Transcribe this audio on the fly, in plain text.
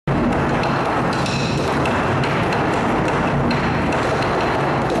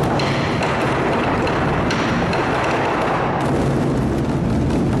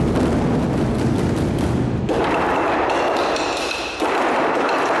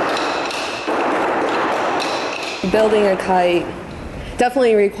building a kite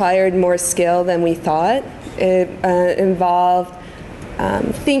definitely required more skill than we thought. It involved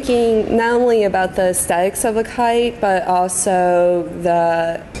thinking not only about the aesthetics of a kite, but also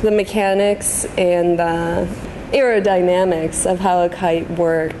the mechanics and the aerodynamics of how a kite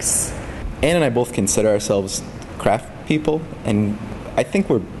works. Anne and I both consider ourselves craft people, and I think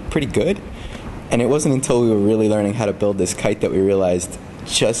we're pretty good. And it wasn't until we were really learning how to build this kite that we realized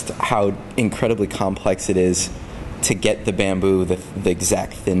just how incredibly complex it is to get the bamboo the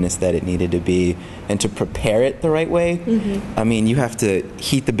exact thinness that it needed to be and to prepare it the right way. Mm-hmm. I mean, you have to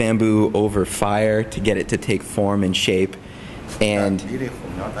heat the bamboo over fire to get it to take form and shape. And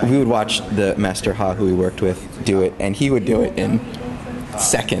we would watch the Master Ha, who we worked with, do it, and he would do it in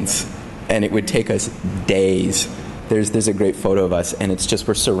seconds, and it would take us days. There's a great photo of us, and it's just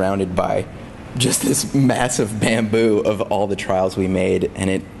we're surrounded by just this massive bamboo of all the trials we made,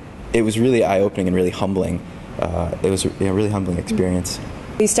 and it was really eye-opening and really humbling. It was a really humbling experience.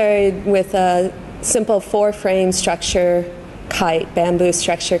 We started with a simple 4-frame structure kite, bamboo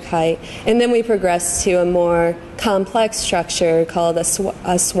structure kite, and then we progressed to a more complex structure called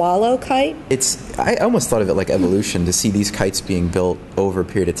a swallow kite. I almost thought of it like evolution, to see these kites being built over a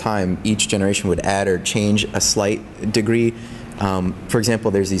period of time. Each generation would add or change a slight degree. For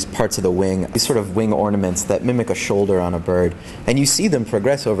example, there's these parts of the wing, these sort of wing ornaments that mimic a shoulder on a bird, and you see them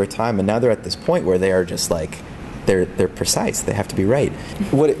progress over time, and now they're at this point where they are just like, they're precise. They have to be right.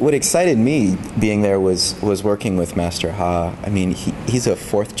 What excited me being there was working with Master Ha. I mean, he's a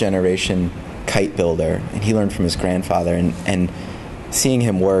 4th generation kite builder, and he learned from his grandfather, and seeing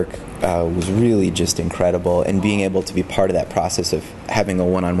him work was really just incredible, and being able to be part of that process of having a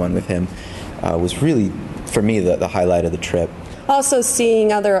one-on-one with him was really, for me, the highlight of the trip. Also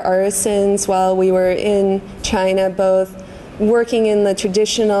seeing other artisans while we were in China, both working in the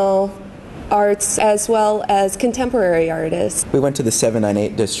traditional arts as well as contemporary artists. We went to the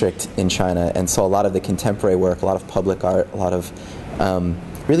 798 district in China and saw a lot of the contemporary work, a lot of public art, a lot of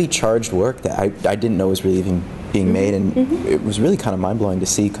really charged work that I didn't know was really even being made, and it was really kind of mind-blowing to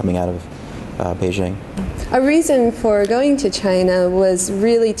see coming out of Beijing. A reason for going to China was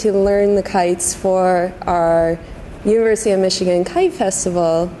really to learn the kites for our University of Michigan Kite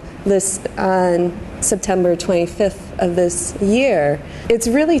Festival on September 25th of this year. It's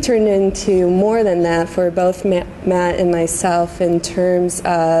really turned into more than that for both Matt and myself in terms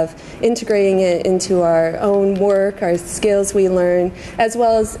of integrating it into our own work, our skills we learn, as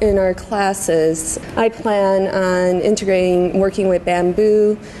well as in our classes. I plan on integrating working with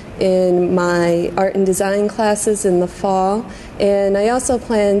bamboo in my art and design classes in the fall, and I also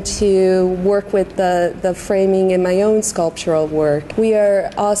plan to work with the framing in my own sculptural work. We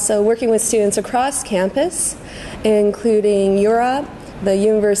are also working with students across campus, including Europe, the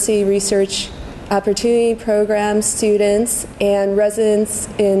University Research Opportunity Program students, and residents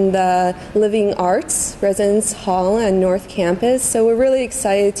in the Living Arts Residence Hall on North Campus. So we're really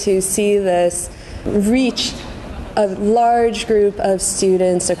excited to see this reach a large group of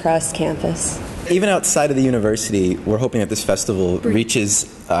students across campus. Even outside of the university, we're hoping that this festival reaches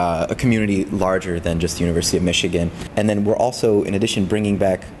a community larger than just the University of Michigan. And then we're also, in addition, bringing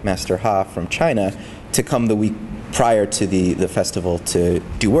back Master Ha from China to come the week prior to the festival to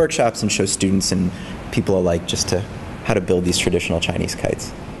do workshops and show students and people alike just how to build these traditional Chinese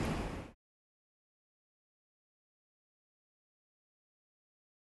kites.